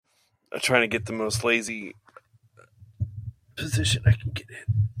trying to get the most lazy position I can get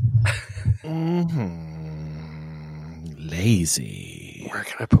in. Lazy. Where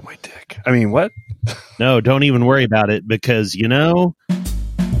can I put my dick? I mean, what? No, don't even worry about it because,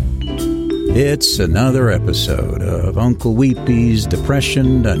 It's another episode of Uncle Weepy's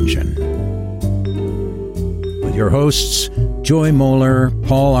Depression Dungeon. With your hosts, Joy Moeller,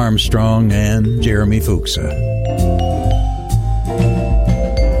 Paul Armstrong, and Jeremy Fuchsa.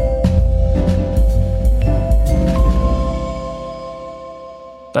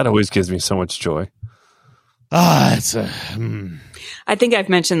 That always gives me so much joy. I think I've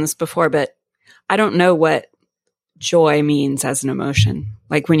mentioned this before, but I don't know what joy means as an emotion.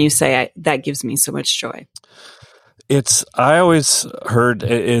 Like when you say that gives me so much joy. I always heard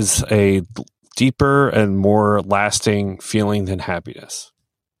it is a deeper and more lasting feeling than happiness.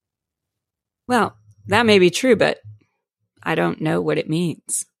 Well, that may be true, but I don't know what it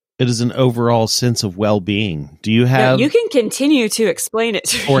means. It is an overall sense of well-being. Do you have... No, you can continue to explain it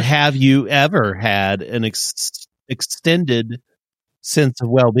to me. Or have you ever had an extended sense of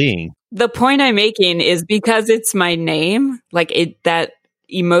well-being? The point I'm making is because it's my name, that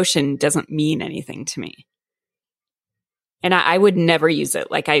emotion doesn't mean anything to me. And I would never use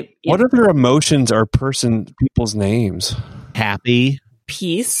it. What other emotions are people's names? Happy.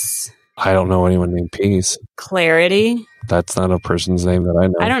 Peace. I don't know anyone named Peace. Clarity. That's not a person's name that I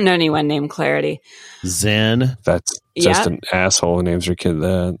know. I don't know anyone named Clarity. Zen. That's just an asshole who names her kid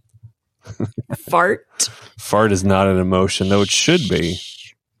that. Fart. Fart is not an emotion, though it should be.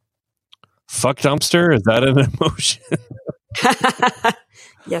 Fuck dumpster? Is that an emotion?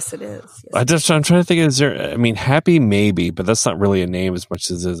 Yes, it is. Yes. I'm trying to think. Is there? I mean, happy maybe, but that's not really a name as much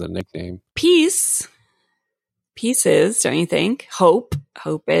as it is a nickname. Peace. Peace is, don't you think? Hope.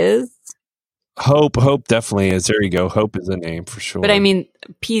 Hope is. Hope definitely is. There you go. Hope is a name for sure. But I mean,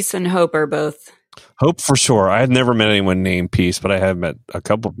 peace and hope are both. Hope for sure. I have never met anyone named Peace, but I have met a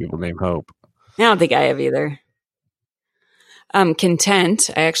couple of people named Hope. I don't think I have either. Content.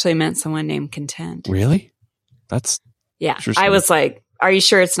 I actually met someone named Content. Really? That's I was like, "Are you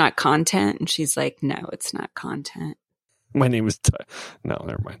sure it's not content?" And she's like, "No, it's not content." My name is no,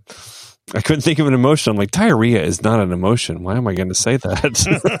 never mind. I couldn't think of an emotion. I'm like, diarrhea is not an emotion. Why am I going to say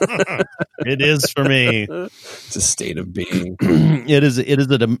that? It is for me. It's a state of being. It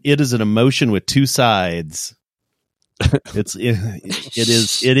is an emotion with two sides. It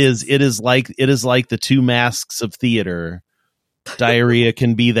is like the two masks of theater. Diarrhea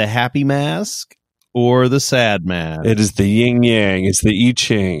can be the happy mask or the sad mask. It is the yin yang. It's the I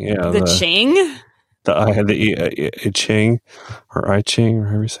Ching. Yeah, the Ching. The Ching or I Ching or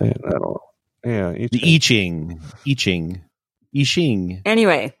however you say it. I don't know. Yeah, the I Ching.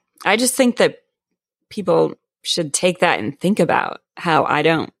 Anyway, I just think that people should take that and think about how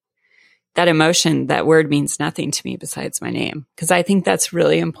that emotion, that word means nothing to me besides my name. Because I think that's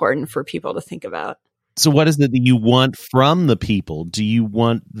really important for people to think about. So what is it that you want from the people? Do you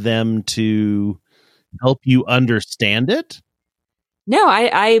want them to help you understand it? No,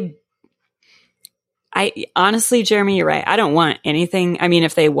 I honestly, Jeremy, you're right. I don't want anything. I mean,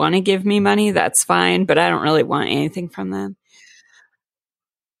 if they want to give me money, that's fine, but I don't really want anything from them.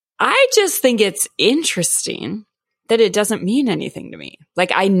 I just think it's interesting that it doesn't mean anything to me.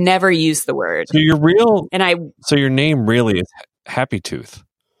 Like I never use the word. So so your name really is Happy Tooth.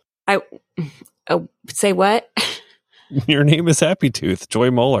 Say what? Your name is Happy Tooth.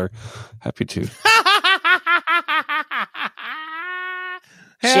 Joy Moeller. Happy Tooth.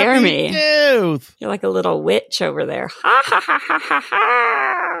 Jeremy, Tooth. You're like a little witch over there. Ha ha ha ha ha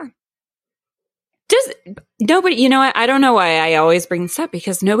ha. Nobody, you know what? I don't know why I always bring this up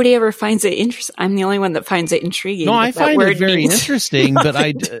because nobody ever finds it interesting. I'm the only one that finds it intriguing. No, I find it very interesting, but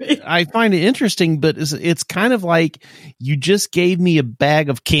I find it interesting, but it's kind of like you just gave me a bag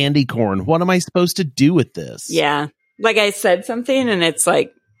of candy corn. What am I supposed to do with this? Yeah. Like I said something and it's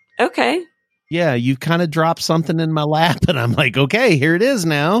like, okay. Yeah, you kind of dropped something in my lap and I'm like, okay, here it is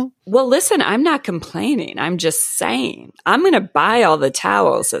now. Well, listen, I'm not complaining. I'm just saying I'm going to buy all the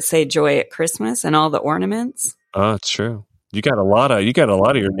towels that say joy at Christmas and all the ornaments. Oh, it's true. You got a lot of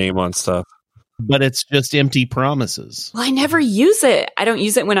your name on stuff. But it's just empty promises. Well, I never use it. I don't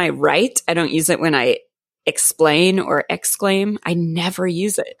use it when I write. I don't use it when I explain or exclaim. I never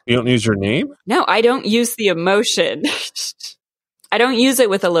use it. You don't use your name? No, I don't use the emotion. I don't use it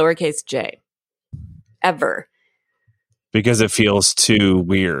with a lowercase j. Ever. Because it feels too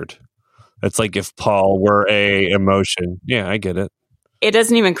weird. It's like if Paul were a emotion. Yeah, I get it. It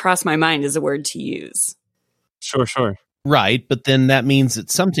doesn't even cross my mind as a word to use. Sure. Right, but then that means that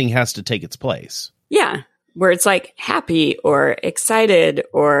something has to take its place. Yeah, where it's like happy or excited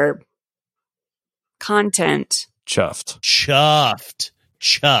or content. Chuffed.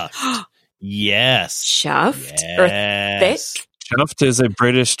 Yes. Chuffed or thick? Chuffed is a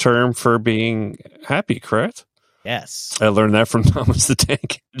British term for being happy, correct? Yes. I learned that from Thomas the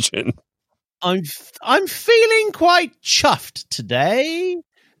Tank Engine. I'm feeling quite chuffed today.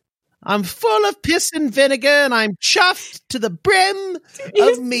 I'm full of piss and vinegar, and I'm chuffed to the brim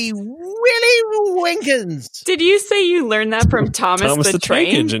of me Willy Winkins. Did you say you learned that from Thomas the Train?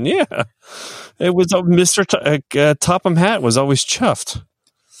 Tank Engine, yeah. It was Mr. Topham Hatt was always chuffed.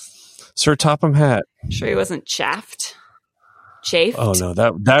 Sir Topham Hatt. Sure he wasn't chaffed? Chafed? Oh no,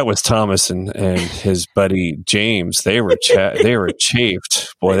 that was Thomas and his buddy James. They were they were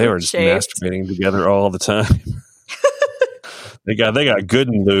chafed. Boy, they were just masturbating together all the time. They got good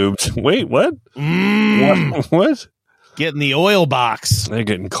and lubed. Wait, what? What? Getting the oil box. They're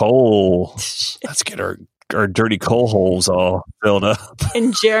getting coal. Let's get our dirty coal holes all filled up.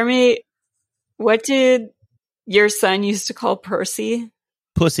 And Jeremy, what did your son used to call Percy?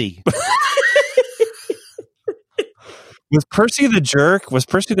 Pussy. Was Percy the jerk? Was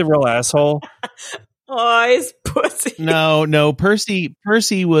Percy the real asshole? Oh, he's pussy. No. Percy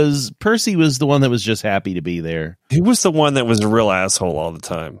was the one that was just happy to be there. Who was the one that was a real asshole all the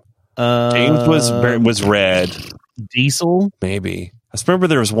time? James was red. Diesel, maybe. I just remember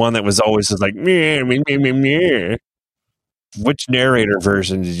there was one that was always just like meh, meh, meh, meh, meh. Which narrator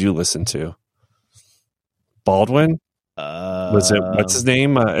version did you listen to? Baldwin? Was it what's his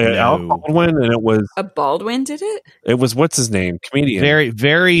name? Alec Baldwin, and it was a Baldwin. Did it? It was what's his name? Comedian. Very,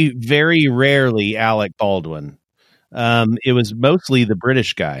 very, very rarely Alec Baldwin. It was mostly the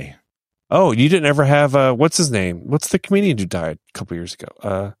British guy. Oh, you didn't ever have what's his name? What's the comedian who died a couple years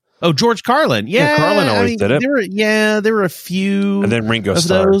ago? George Carlin. Yeah, Carlin always did it. There were a few, and then Ringo of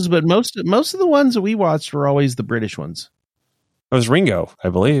Starr. those, but most of the ones that we watched were always the British ones. It was Ringo, I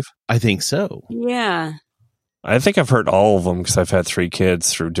believe. I think so. Yeah. I think I've heard all of them because I've had 3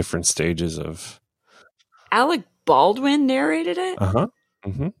 kids through different stages of. Alec Baldwin narrated it? Uh-huh.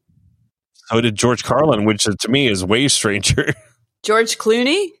 Mm-hmm. So did George Carlin, which to me is way stranger. George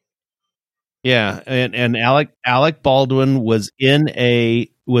Clooney? Yeah, and Alec Baldwin was in a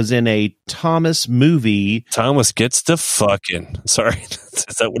Thomas movie. Thomas Gets to Fucking. Sorry. Is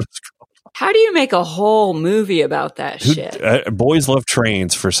that what it's called? How do you make a whole movie about that shit? Boys love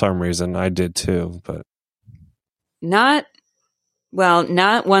trains for some reason. I did too, but. Not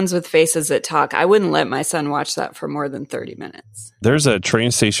ones with faces that talk. I wouldn't let my son watch that for more than 30 minutes. There's a train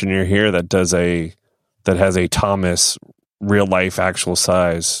station near here that has a Thomas real life actual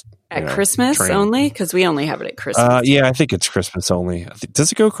size. At Christmas train. Only? Because we only have it at Christmas. Yeah, I think it's Christmas only.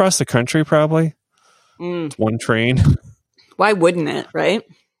 Does it go across the country probably? It's one train. Why wouldn't it, right?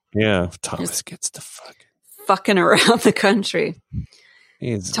 Yeah, Thomas Gets to fucking around the country.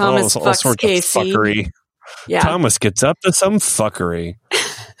 He's Thomas all sorts Casey. of fuckery. Yeah. Thomas gets up to some fuckery.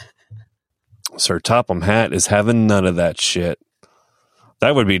 Sir Topham Hatt is having none of that shit.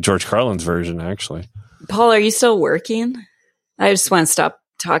 That would be George Carlin's version, actually. Paul, are you still working? I just want to stop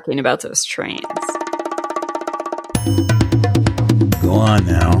talking about those trains. Go on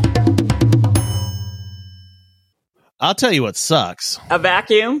now. I'll tell you what sucks. A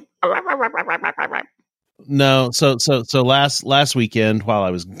vacuum? No, so last weekend while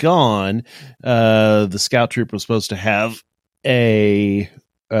I was gone, the scout troop was supposed to have a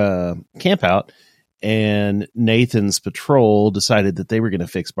camp out, and Nathan's patrol decided that they were going to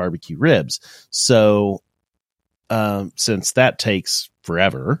fix barbecue ribs. So, since that takes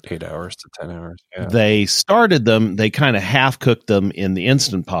forever, 8 hours to 10 hours, yeah. They started them. They kind of half cooked them in the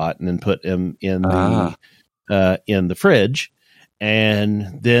Instant Pot and then put them in the fridge.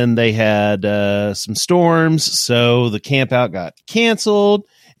 And then they had some storms, so the camp out got canceled,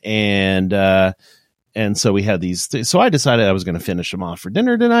 and so we had these. So I decided I was going to finish them off for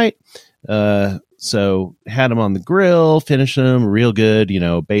dinner tonight. So had them on the grill, finished them real good,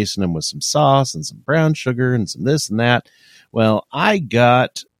 basting them with some sauce and some brown sugar and some this and that. Well, I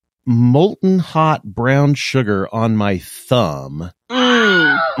got molten hot brown sugar on my thumb.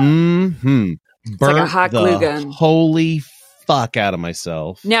 Mm-hmm. It's like a hot glue gun. Holy fuck out of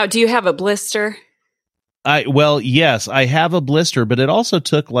myself. Now, do you have a blister? Yes, I have a blister, but it also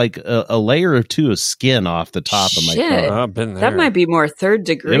took like a layer or two of skin off the top of my thumb. I've been there. That might be more 3rd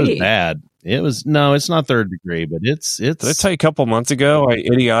degree. It was bad. It's not 3rd degree, but it's. Did I tell you a couple months ago, I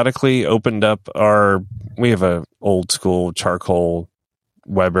idiotically opened up we have a old school charcoal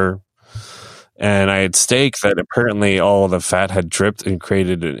Weber, and I had steak that apparently all of the fat had dripped and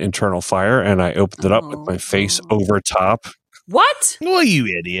created an internal fire, and I opened it up with my face over top. What? Well, you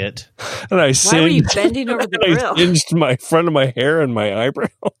idiot. And I Why were you bending over the grill? I singed my front of my hair and my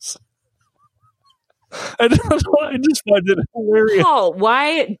eyebrows. I don't know. I just find it hilarious. Paul,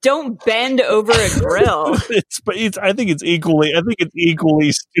 why don't bend over a grill? I think it's equally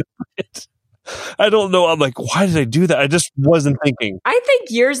stupid. I don't know. I'm like, why did I do that? I just wasn't thinking. I think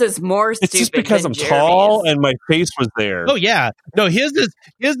yours is more stupid. It's just because than I'm Jeremy's. tall and my face was there. Oh yeah, no, his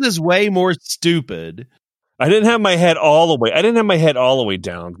is way more stupid. I didn't have my head all the way. I didn't have my head all the way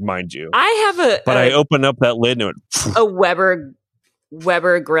down, mind you. I have but I opened up that lid and it went, a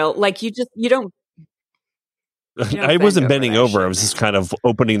Weber grill. Like you don't. I wasn't bending over. I was just kind of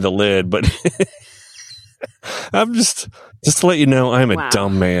opening the lid, but I'm just to let you know, I'm a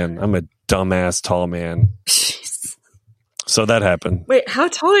dumb man. I'm a dumbass tall man. Jeez. So that happened. Wait, how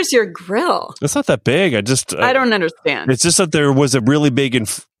tall is your grill? It's not that big. I don't understand. It's just that there was a really big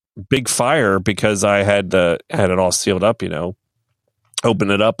fire because I had it all sealed up.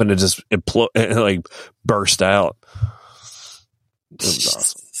 Open it up and it like burst out. It was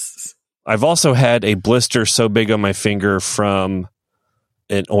awesome. I've also had a blister so big on my finger from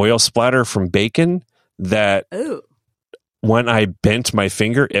an oil splatter from bacon that when I bent my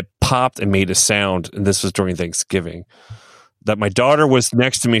finger, it popped and made a sound. And this was during Thanksgiving. That my daughter was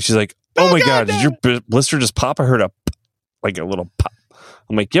next to me. She's like, "Oh my God, did your blister just pop?" I heard a little pop.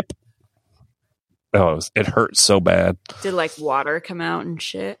 I'm like, "Yep." Oh, it hurt so bad. Did like water come out and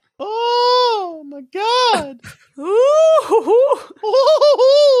shit? Oh my God! Oh,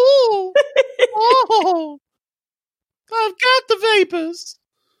 I've got the vapors.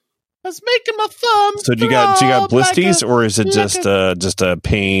 That's making my thumb. So you got blisties, or is it just a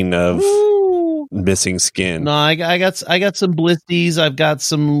pain of missing skin? No, I got some blisties. I've got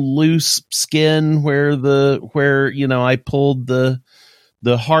some loose skin where I pulled the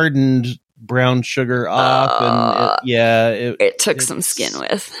hardened brown sugar off, and it took some skin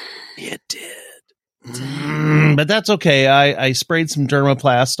with. It did. But that's okay. I sprayed some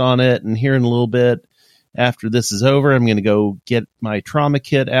Dermaplast on it, and here in a little bit, after this is over, I'm going to go get my trauma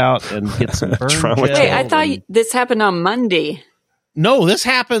kit out and get some burn gel. Wait, I thought this happened on Monday. No, this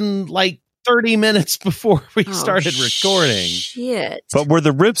happened like 30 minutes before we started recording. Shit. But were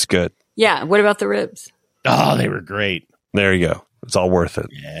the ribs good? Yeah. What about the ribs? Oh, they were great. There you go. It's all worth it.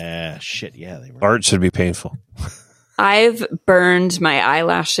 Yeah, shit. Yeah, they were. Art should be painful. I've burned my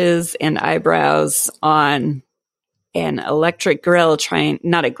eyelashes and eyebrows on an electric electric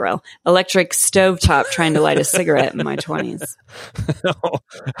stovetop trying to light a cigarette in my 20s.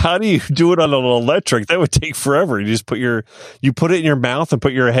 How do you do it on an electric? That would take forever. You just put it in your mouth and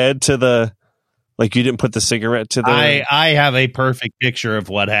put your head to the, like you didn't put the cigarette to the. I have a perfect picture of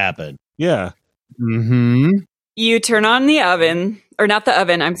what happened. Yeah. Mm-hmm. You turn on the oven, or not the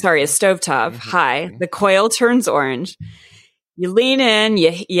oven, I'm sorry, a stovetop, high. The coil turns orange. You lean in,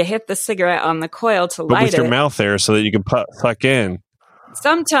 you hit the cigarette on the coil to light it. With your mouth there so that you can suck in.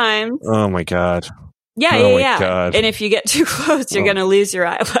 Sometimes. Oh, my God. Yeah. God. And if you get too close, you're going to lose your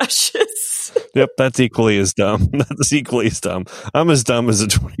eyelashes. Yep, that's equally as dumb. I'm as dumb as a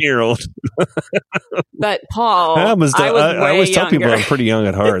 20-year-old. But Paul, I always tell people I'm pretty young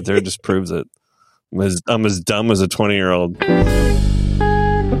at heart. That just proves it. I'm as dumb as a 20-year-old.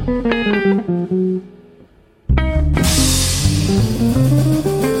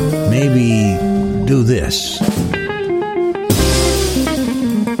 Maybe do this.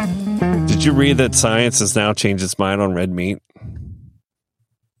 Did you read that science has now changed its mind on red meat?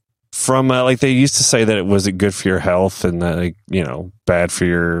 From like they used to say that it wasn't good for your health and that bad for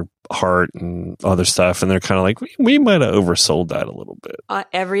your heart and other stuff, and they're kind of like we might have oversold that a little bit.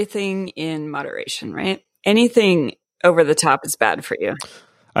 Everything in moderation, right? Anything over the top is bad for you.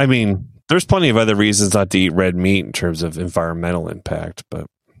 I mean, there's plenty of other reasons not to eat red meat in terms of environmental impact,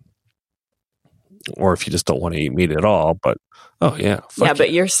 or if you just don't want to eat meat at all. But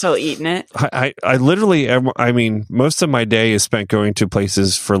but you're still eating it. I literally, I mean, most of my day is spent going to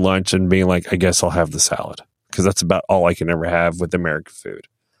places for lunch and being like, I guess I'll have the salad because that's about all I can ever have with American food.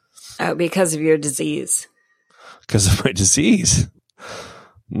 Oh, because of your disease. Because of my disease.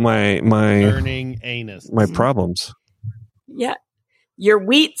 My burning anus. My problems. Yeah. Your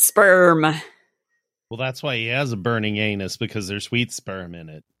wheat sperm. Well, that's why he has a burning anus, because there's wheat sperm in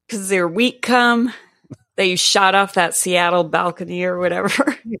it. Because their wheat cum that you shot off that Seattle balcony or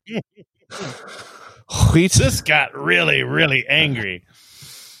whatever. Wheat. This got really, really angry.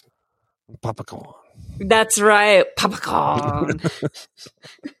 Popcorn. That's right. Popcorn.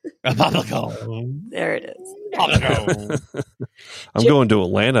 Popcorn. There it is. Popcorn. I'm going to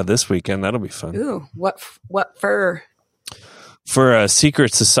Atlanta this weekend. That'll be fun. Ooh, what for? For a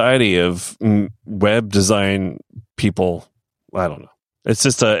secret society of web design people. I don't know. It's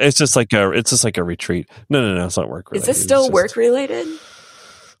just like a retreat. No, it's not work related. Is this still work related?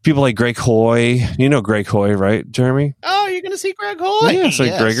 people like Greg Hoy. You know Greg Hoy, right, Jeremy? Oh, you're going to see Greg Hoy? Yeah, it's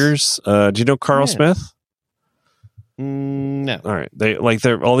like Gregor's. Do you know Carl Smith? No. All right,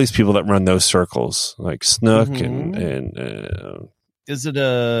 they're all these people that run those circles, like Snook and Is it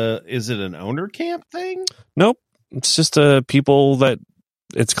an owner camp thing? Nope, it's just people that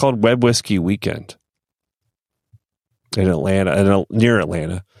it's called Web Whiskey Weekend in Atlanta, near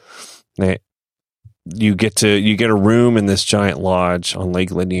Atlanta. You get a room in this giant lodge on Lake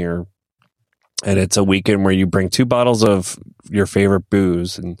Lanier, and it's a weekend where you bring 2 bottles of your favorite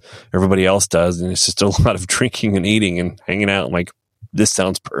booze, and everybody else does, and it's just a lot of drinking and eating and hanging out. I'm like, this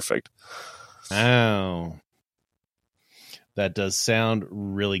sounds perfect. Oh, that does sound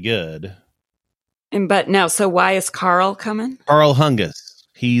really good. But now, so why is Carl coming? Carl Hungus.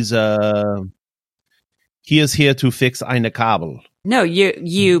 He is here to fix eine Kabel. No,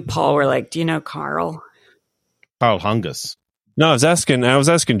 you, Paul, were like, do you know Carl? Carl Hungus. No, I was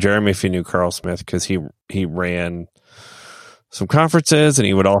asking Jeremy if he knew Carl Smith, because he ran some conferences, and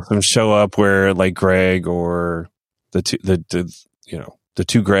he would often show up where like Greg or the two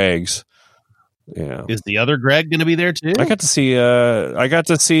Gregs. Yeah. Is the other Greg going to be there too? I did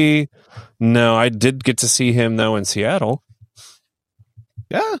get to see him though in Seattle.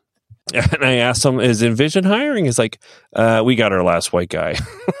 Yeah. And I asked him, is Envision hiring? He's like, we got our last white guy.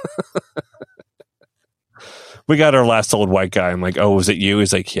 We got our last old white guy. I'm like, oh, was it you?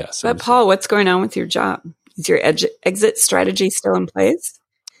 He's like, yes. But Paul, what's going on with your job? Is your exit strategy still in place?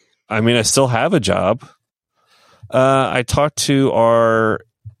 I mean, I still have a job. I talked to our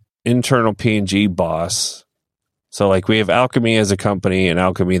internal P&G boss. So like we have Alchemy as a company, and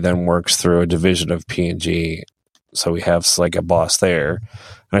Alchemy then works through a division of P&G. So we have like a boss there.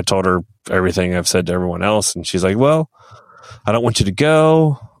 And I told her everything I've said to everyone else. And she's like, well, I don't want you to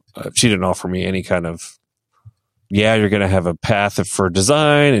go. She didn't offer me any kind of, you're going to have a path for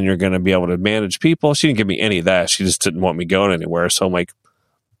design and you're going to be able to manage people. She didn't give me any of that. She just didn't want me going anywhere. So I'm like,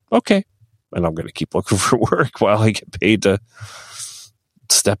 okay. And I'm going to keep looking for work while I get paid to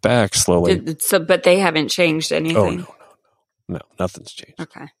step back slowly. But they haven't changed anything. Oh, no, nothing's changed.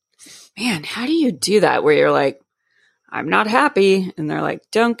 Okay. Man, how do you do that where you're like, I'm not happy, and they're like,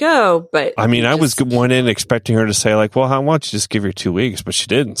 don't go. But I mean, I was going in expecting her to say like, well, how much? Just give her 2 weeks, but she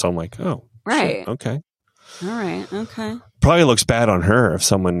didn't. So I'm like, oh, right. Shit, okay. All right. Okay. Probably looks bad on her if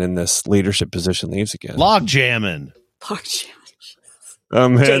someone in this leadership position leaves again. Log jamming.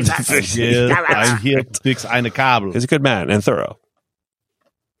 I'm here to fix eine Kabel. He's a good man and thorough.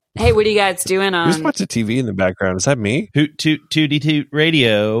 Hey, what are you guys doing on? Who's watching TV in the background? Is that me? Hoot toot tooty toot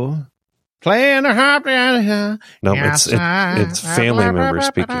radio. Playing a harp. No, it's family members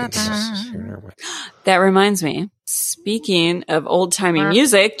speaking. That reminds me. Speaking of old timey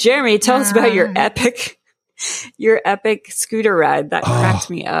music, Jeremy, tell us about your epic scooter ride. That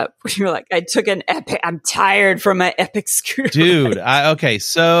cracked me up. You're like, I took an epic. I'm tired from my epic scooter, dude. Okay,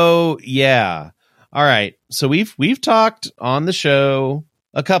 so yeah, all right. So we've talked on the show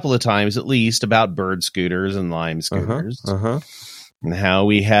a couple of times at least about bird scooters and Lime scooters. And how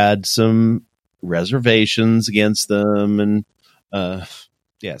we had some reservations against them. And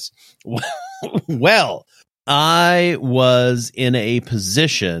yes. Well, I was in a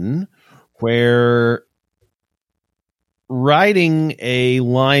position where riding a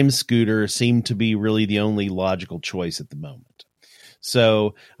Lime scooter seemed to be really the only logical choice at the moment.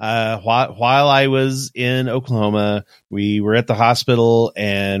 So while I was in Oklahoma, we were at the hospital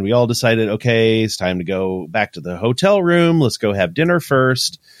and we all decided, okay, it's time to go back to the hotel room. Let's go have dinner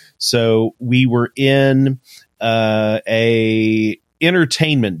first. So we were in a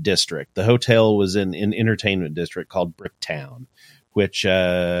entertainment district. The hotel was in an entertainment district called Bricktown, which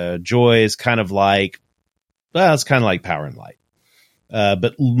Joy is kind of like, well, it's kind of like Power and Light.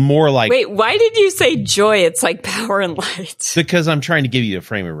 But more like... Wait, why did you say Joy? It's like Power and Light. Because I'm trying to give you a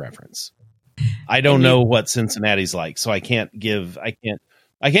frame of reference. I don't know what Cincinnati's like, so I can't give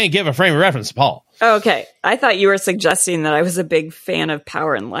a frame of reference to Paul. Oh, okay. I thought you were suggesting that I was a big fan of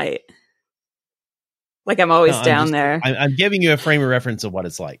Power and Light. Like I'm always down there. I'm giving you a frame of reference of what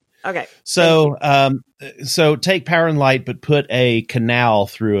it's like. Okay. So, so take Power and Light, but put a canal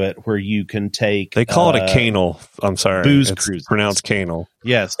through it where you can take. They call it a canal. I'm sorry, booze it's cruises. Pronounced canal.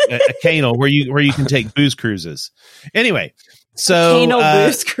 Yes, a canal where you can take booze cruises. Anyway, so canal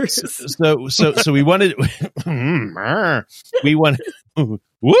booze cruises. So we wanted we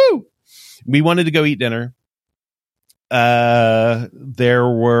wanted to go eat dinner. There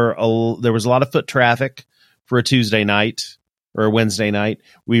was a lot of foot traffic for a Tuesday night. or Wednesday night,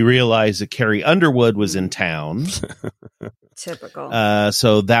 we realized that Carrie Underwood was in town. Typical.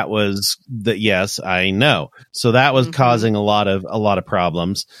 So that was yes, I know. So that was causing a lot of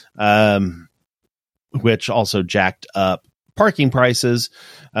problems, which also jacked up parking prices.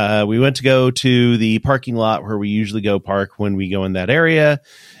 We went to go to the parking lot where we usually go park when we go in that area,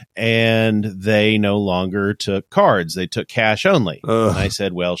 and they no longer took cards. They took cash only. And I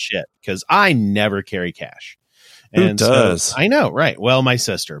said, well, shit, because I never carry cash. Who does? So, I know, right? Well, my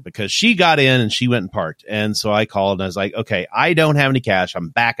sister, because she got in and she went and parked. And so I called and I was like, okay, I don't have any cash. I'm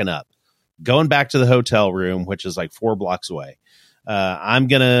backing up, going back to the hotel room, which is like 4 blocks away. I'm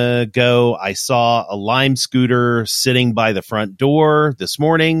going to go. I saw a Lime scooter sitting by the front door this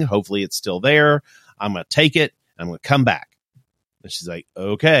morning. Hopefully it's still there. I'm going to take it. I'm going to come back. And she's like,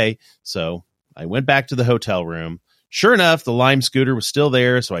 okay. So I went back to the hotel room. Sure enough, the Lime scooter was still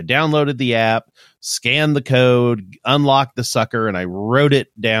there. So I downloaded the app, scanned the code, unlocked the sucker, and I rode it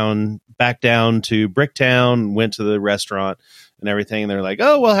back down to Bricktown, went to the restaurant and everything. And they're like,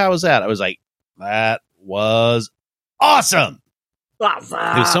 oh, well, how was that? I was like, that was awesome. It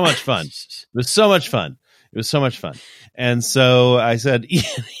was so much fun. It was so much fun. And so I said,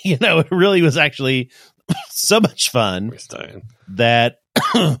 it really was actually so much fun that,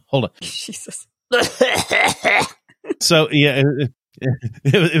 hold on. Jesus. So, yeah,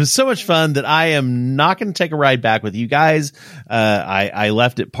 it was so much fun that I am not going to take a ride back with you guys. I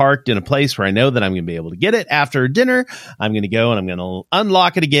left it parked in a place where I know that I'm going to be able to get it after dinner. I'm going to go and I'm going to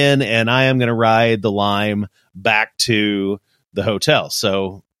unlock it again, and I am going to ride the Lime back to the hotel.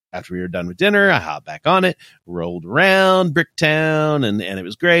 So after we were done with dinner, I hopped back on it, rolled around Bricktown, and it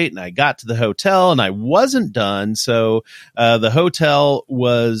was great. And I got to the hotel and I wasn't done. So the hotel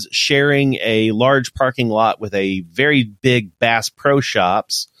was sharing a large parking lot with a very big Bass Pro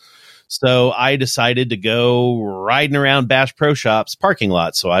Shops. So I decided to go riding around Bass Pro Shops parking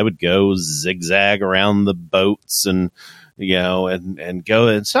lot. So I would go zigzag around the boats and and go.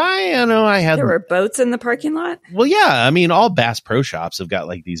 And so I had. There were boats in the parking lot? Well, yeah. I mean, all Bass Pro Shops have got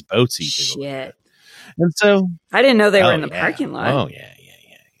like these boats. Shit. And so. I didn't know they were in the parking lot. Oh, yeah.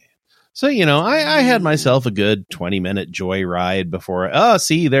 So, I had myself a good 20-minute joy ride before. Oh,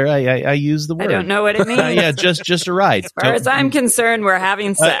 see, there, I use the word. I don't know what it means. Yeah, just a ride. As far as I'm concerned, we're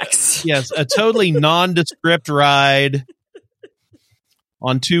having sex. Yes, a totally nondescript ride.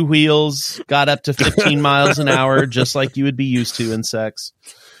 On 2 wheels, got up to 15 miles an hour, just like you would be used to in sex.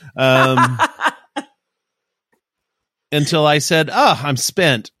 Until I said, I'm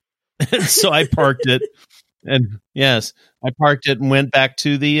spent. And so I parked it. And yes, I parked it and went back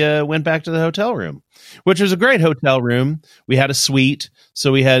to the hotel room, which was a great hotel room. We had a suite.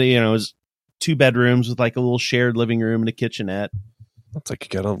 So we had, it was 2 bedrooms with like a little shared living room and a kitchenette. Looks like you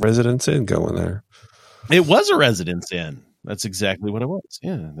got a Residence Inn going there. It was a Residence Inn. That's exactly what it was.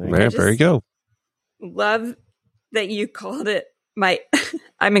 Yeah. There you go. Love that you called it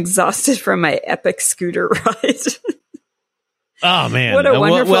I'm exhausted from my epic scooter ride. Oh man. What a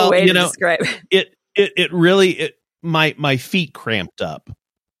wonderful way to describe it. It really, my feet cramped up.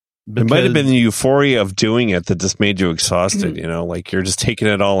 It might have been the euphoria of doing it that just made you exhausted, like you're just taking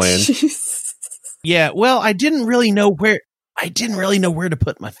it all in. Yeah. Well, I didn't really know where to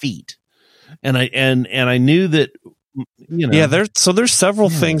put my feet. And I knew that, Yeah, there's several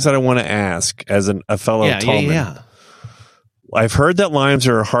things that I want to ask as a fellow Tallman. Yeah. I've heard that limes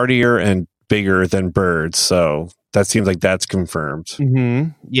are hardier and bigger than birds, so that seems like that's confirmed. Mm-hmm.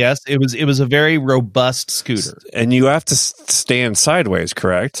 Yes, it was a very robust scooter, and you have to stand sideways,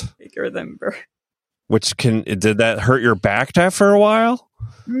 correct? Bigger than bird. Did that hurt your back after a while?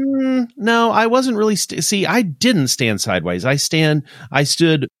 No, I wasn't really. I didn't stand sideways. I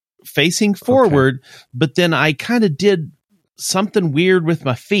stood facing forward, but then I kind of did something weird with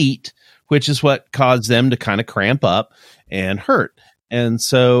my feet, which is what caused them to kind of cramp up and hurt. And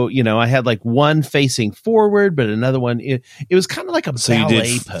so, I had like one facing forward, but another one, it was kind of like a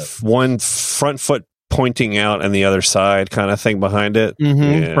ballet pose. One front foot pointing out and the other side kind of thing behind it.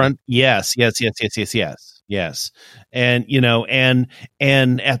 Mm-hmm. Yeah. Front. Yes. And,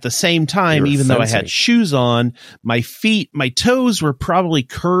 and at the same time, even though I had shoes on, my toes were probably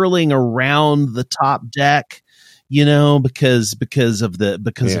curling around the top deck, because of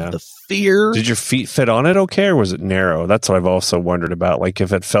the fear. Did your feet fit on it okay, or was it narrow? That's what I've also wondered about. Like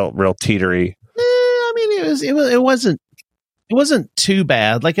if it felt real teetery. I mean, it wasn't too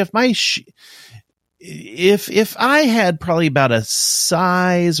bad. Like if my if I had probably about a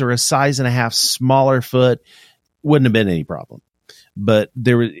size or a size and a half smaller foot, wouldn't have been any problem. But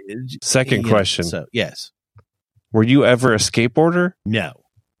there was second question. So yes, were you ever a skateboarder? No.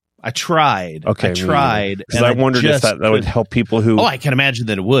 I tried. Okay, I tried. Because I wondered if that would help people who. Oh, I can imagine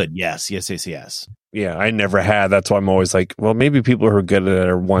that it would. Yes. Yeah, I never had. That's why I'm always like, well, maybe people who are good at it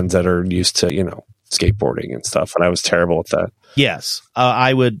are ones that are used to, skateboarding and stuff. And I was terrible at that. Yes,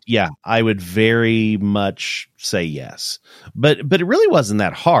 I would. Yeah, I would very much say yes. But it really wasn't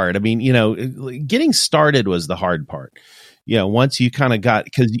that hard. I mean, getting started was the hard part. Once you kind of got,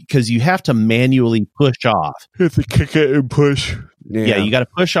 because you have to manually push off. You have to kick it and push. Yeah, you got to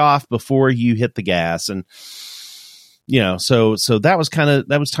push off before you hit the gas, and so that was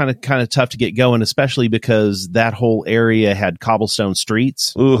kind of tough to get going, especially because that whole area had cobblestone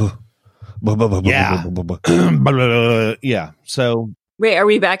streets. Ooh. Yeah. Yeah. So wait, are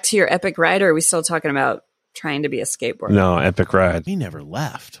we back to your epic ride, or are we still talking about trying to be a skateboarder? No, epic ride. We never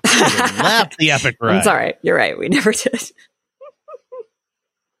left. We never left the epic ride. It's all right. You're right. We never did.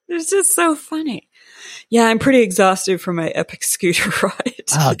 It's just so funny. Yeah, I'm pretty exhausted from my epic scooter ride.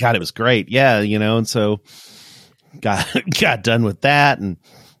 Oh God, it was great. Yeah, and so got done with that and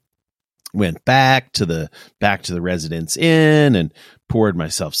went back to the Residence Inn and poured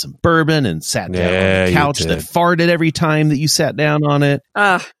myself some bourbon and sat down on the couch that farted every time that you sat down on it.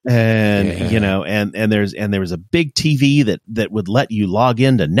 And there was a big TV that would let you log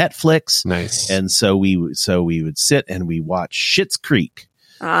into Netflix. Nice. And so we would sit and we watch Schitt's Creek.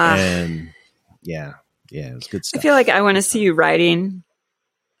 And yeah, it was good stuff. I feel like I want to see you riding.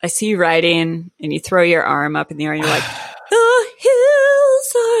 I see you riding and you throw your arm up in the air and you're like, the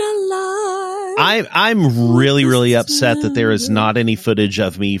hills are alive. I'm really, really upset that there is not any footage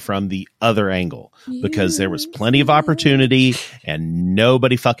of me from the other angle, because there was plenty of opportunity and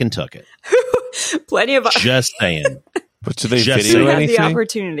nobody fucking took it. Plenty of just saying. But do they video anything? The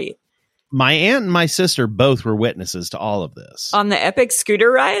opportunity. My aunt and my sister both were witnesses to all of this. On the epic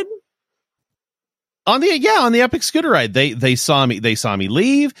scooter ride? On the epic scooter ride. They saw me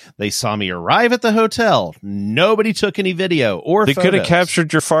leave. They saw me arrive at the hotel. Nobody took any video or they photos. could have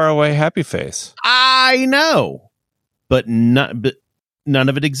captured your faraway happy face. I know. But none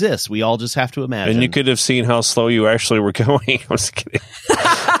of it exists. We all just have to imagine. And you could have seen how slow you actually were going. I was kidding.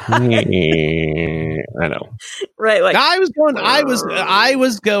 I know. Right. Like I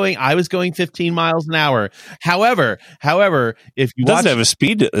was going 15 miles an hour. However, if you doesn't have a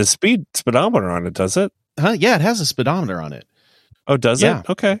speed speedometer on it, does it? Yeah, it has a speedometer on it. Oh, does it?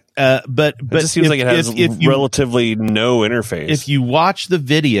 Okay. But it just seems like it has relatively no interface. If you watch the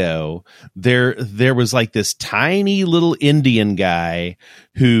video, there was like this tiny little Indian guy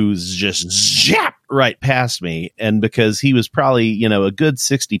who's just zapped right past me, and because he was probably a good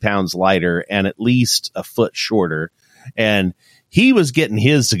 60 pounds lighter and at least a foot shorter, and he was getting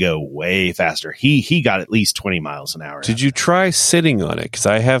his to go way faster. He got at least 20 miles an hour. Did you try sitting on it? Because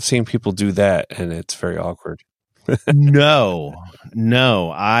I have seen people do that, and it's very awkward. No,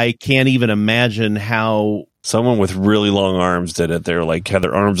 I can't even imagine how someone with really long arms did it. They're like had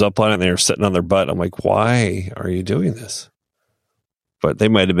their arms up on it and they were sitting on their butt. I'm like, why are you doing this? But they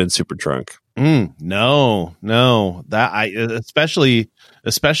might have been super drunk. No, that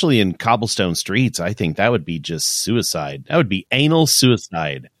especially in cobblestone streets, I think that would be just suicide. That would be anal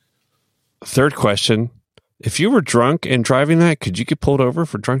suicide. Third question: if you were drunk and driving that, could you get pulled over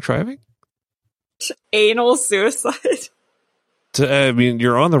for drunk driving? Anal suicide. I mean,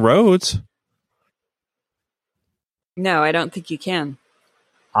 you're on the roads. No, I don't think you can.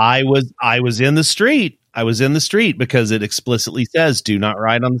 I was in the street. I was in the street because it explicitly says do not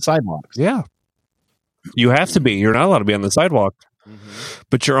ride on the sidewalks. Yeah. You have to be. You're not allowed to be on the sidewalk. Mm-hmm.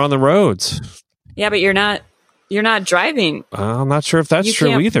 But you're on the roads. Yeah, but you're not driving. I'm not sure if that's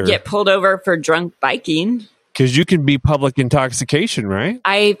true either. Get pulled over for drunk biking. Because you can be public intoxication, right?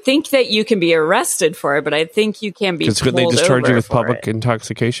 I think that you can be arrested for it, but I think you can be pulled over. Could they just charge you with public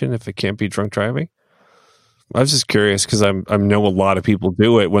intoxication if it can't be drunk driving? I was just curious because I know a lot of people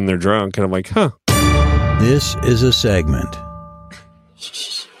do it when they're drunk, and I'm like, huh. This is a segment.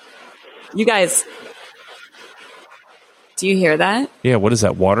 You guys, do you hear that? Yeah, what is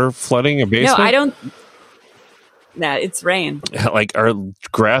that? Water flooding a basement? No, I don't. Nah, it's rain. Like our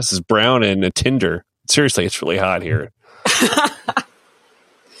grass is brown and a tinder. Seriously, it's really hot here.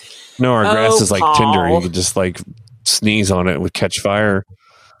 No, our grass is like Tinder. You could just like sneeze on it, it would catch fire.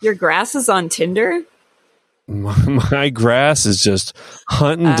 Your grass is on Tinder? My grass is just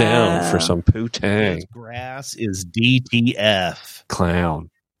hunting down for some poo-tang. Grass is DTF. Clown.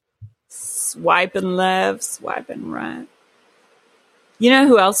 Swiping left, swiping right. You know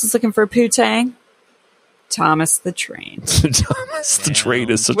who else is looking for poo-tang? Thomas the Train. Thomas the Train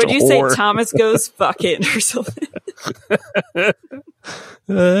is such a whore. Would you say Thomas goes fucking or something?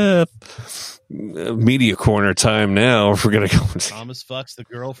 media corner time now. If we're gonna go. Thomas fucks the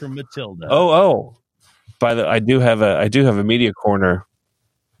girl from Matilda. Oh. I do have a media corner.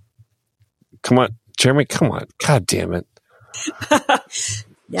 Come on, Jeremy. Come on. God damn it.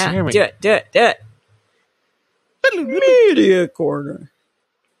 Yeah, Jeremy. do it. Media corner.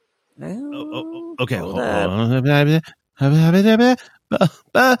 Okay. Hold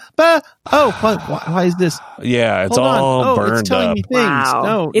Why is this? Yeah, it's Hold on. all burned it's telling up. me things. Wow.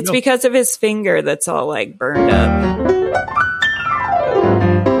 No, It's because of his finger that's all like burned up.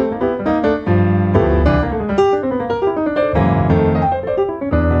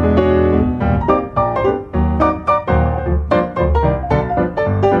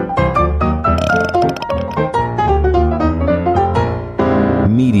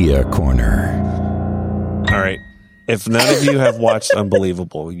 Media Corner. All right. If none of you have watched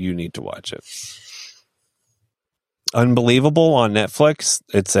Unbelievable, you need to watch it. Unbelievable on Netflix.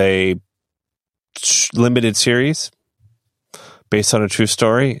 It's a limited series based on a true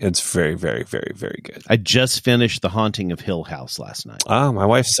story. It's very, very, very, very good. I just finished The Haunting of Hill House last night. Ah, my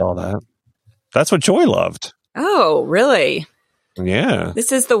wife saw that. That's what Joy loved. Oh, really? Yeah.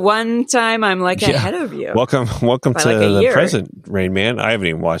 This is the one time I'm like ahead of you. Welcome By to like a the year. present, Rain Man. I haven't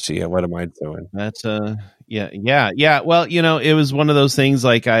even watched it yet. What am I doing? That's yeah. Well, it was one of those things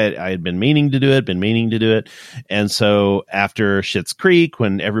like I had been meaning to do it. And so after Schitt's Creek,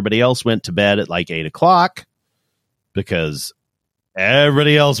 when everybody else went to bed at like 8:00, because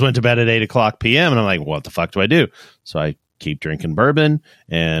everybody else went to bed at 8:00 p.m. and I'm like, what the fuck do I do? So I keep drinking bourbon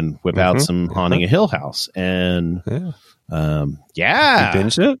and whip out some Haunting of Hill House. And You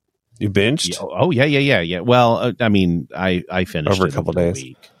binged it? You binged? Yeah. Well, I mean, I finished Over a it couple over days.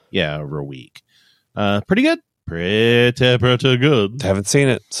 week. Yeah, over a week. Pretty good. Pretty good. Haven't seen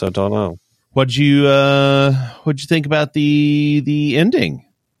it, so don't know. What'd you think about the ending?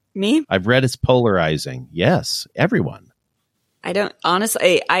 Me? I've read it's polarizing. Yes, everyone. I don't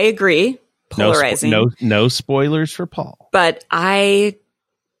honestly. I agree. Polarizing. No spoilers for Paul. But I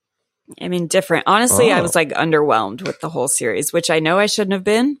am indifferent. Honestly, I Oh. was like underwhelmed with the whole series, which I know I shouldn't have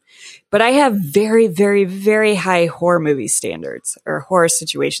been. But I have very, very, very high horror movie standards or horror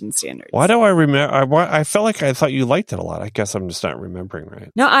situation standards. Why do I remember? I felt like I thought you liked it a lot. I guess I'm just not remembering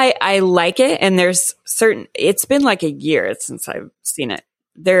right. No, I like it. And there's it's been like a year since I've seen it.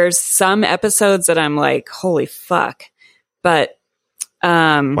 There's some episodes that I'm like, holy fuck. But,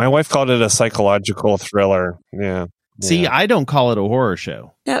 My wife called it a psychological thriller. Yeah. See, I don't call it a horror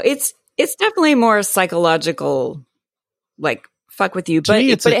show. no, it's definitely more psychological, like fuck with you, To but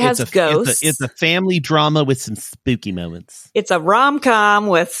me, it has ghosts. It's a family drama with some spooky moments. It's a rom-com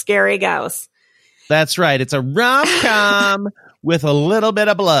with scary ghosts. That's right. It's a rom-com with a little bit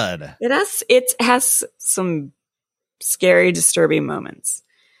of blood. It has some scary, disturbing moments.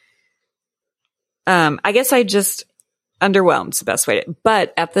 I guess I just underwhelmed is the best way to,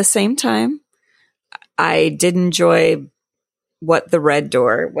 but at the same time, I did enjoy what the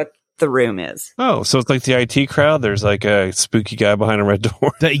room is. Oh, so it's like the IT crowd. There's like a spooky guy behind a red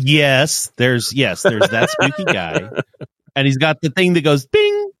door. Yes, there's that spooky guy, and he's got the thing that goes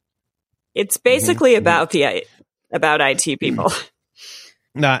bing. It's basically about IT people.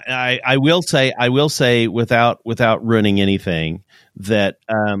 Now, I will say without ruining anything that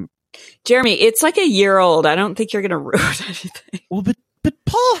Jeremy, it's like a year old. I don't think you're going to ruin anything. well, but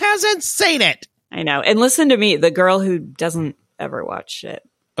Paul hasn't seen it. I know. And listen to me, the girl who doesn't ever watch shit.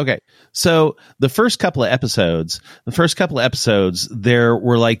 Okay, so the first couple of episodes, there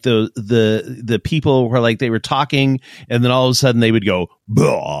were like the people were like they were talking, and then all of a sudden they would go,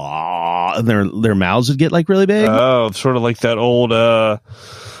 bah, and their mouths would get like really big. Oh, sort of like that old. What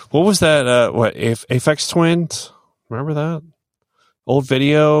was that? Aphex Twins? Remember that old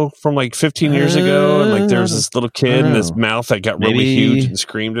video from like 15 years ago? And like there was this little kid and his mouth that got really huge and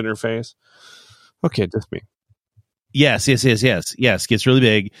screamed in her face. Okay, just me. Yes, gets really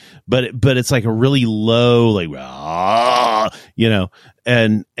big, but it's like a really low, like,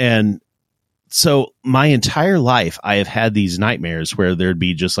 and so my entire life I have had these nightmares where there'd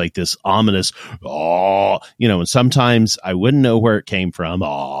be just like this ominous, and sometimes I wouldn't know where it came from,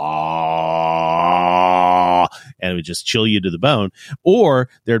 and it would just chill you to the bone. Or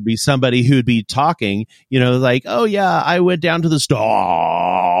there'd be somebody who'd be talking, like, oh yeah, I went down to the store.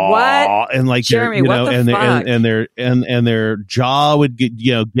 What? And like, Jeremy, what the fuck? and their jaw would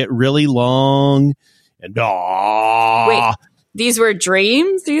get really long and Wait, these were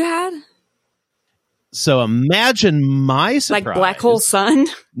dreams you had? So imagine my surprise. Like Black Hole Sun?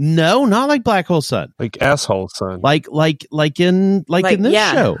 No, not like Black Hole Sun. Like asshole son. Like in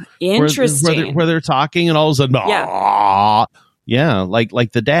this show. Interesting. Where they're talking and all of a sudden, Yeah,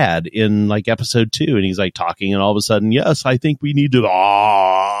 like the dad in like episode 2, and he's like talking, and all of a sudden, yes, I think we need to,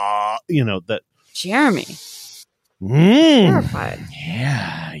 that. Jeremy. Terrified.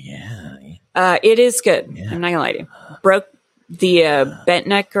 Yeah. It is good. Yeah. I'm not gonna lie to you. Broke the bent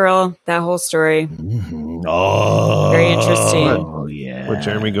neck girl. That whole story. Oh, Very interesting. Oh yeah. With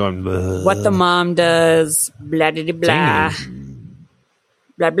Jeremy going, "Bleh." What the mom does. Blah blah blah.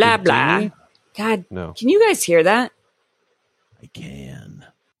 Blah blah blah. dinghy? God, No. can you guys hear that? I can.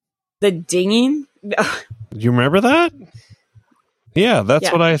 The dinging. Do you remember that? Yeah, that's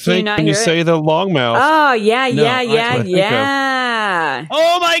Yeah. what I Do you think not when you hear it? say the longmouth. Oh yeah, No, yeah, that's what I yeah, think of. yeah.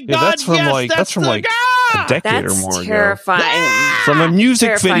 Oh my Yeah, that's from yes, like that's from the like guy! a decade or That's more ago. terrifying. From a music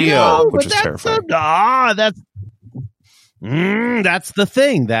Terrifying. video, No, which is terrifying. That's the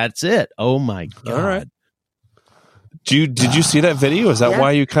thing. That's it. Oh my god! All right. Did you see that video? Is that Yeah.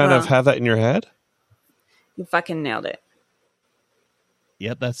 why you kind of Well- have that in your head? You fucking nailed it.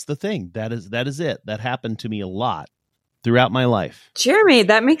 Yep, that's the thing. That is it. That happened to me a lot throughout my life. Jeremy,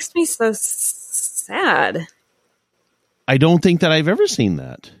 that makes me so sad. I don't think that I've ever seen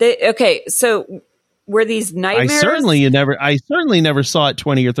that. Okay, so were these nightmares? I certainly never saw it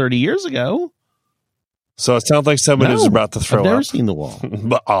 20 or 30 years ago. So it sounds like someone No, who's about to throw I've never up. seen The Wall.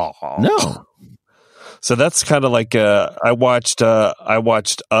 But, oh. No. So that's kind of like I watched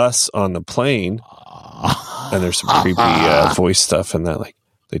Us on the plane, and there's some creepy voice stuff in that. Like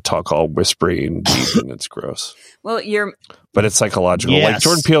they talk all whispery and deep, and it's gross. Well, But it's psychological. Like Yes.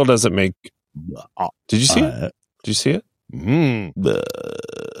 Jordan Peele doesn't make. Did you see it? Did you see it? Mm.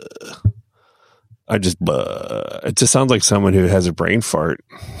 I just. It just sounds like someone who has a brain fart.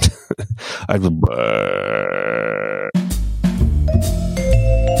 I just.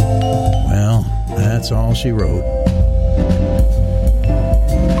 Well, that's all she wrote.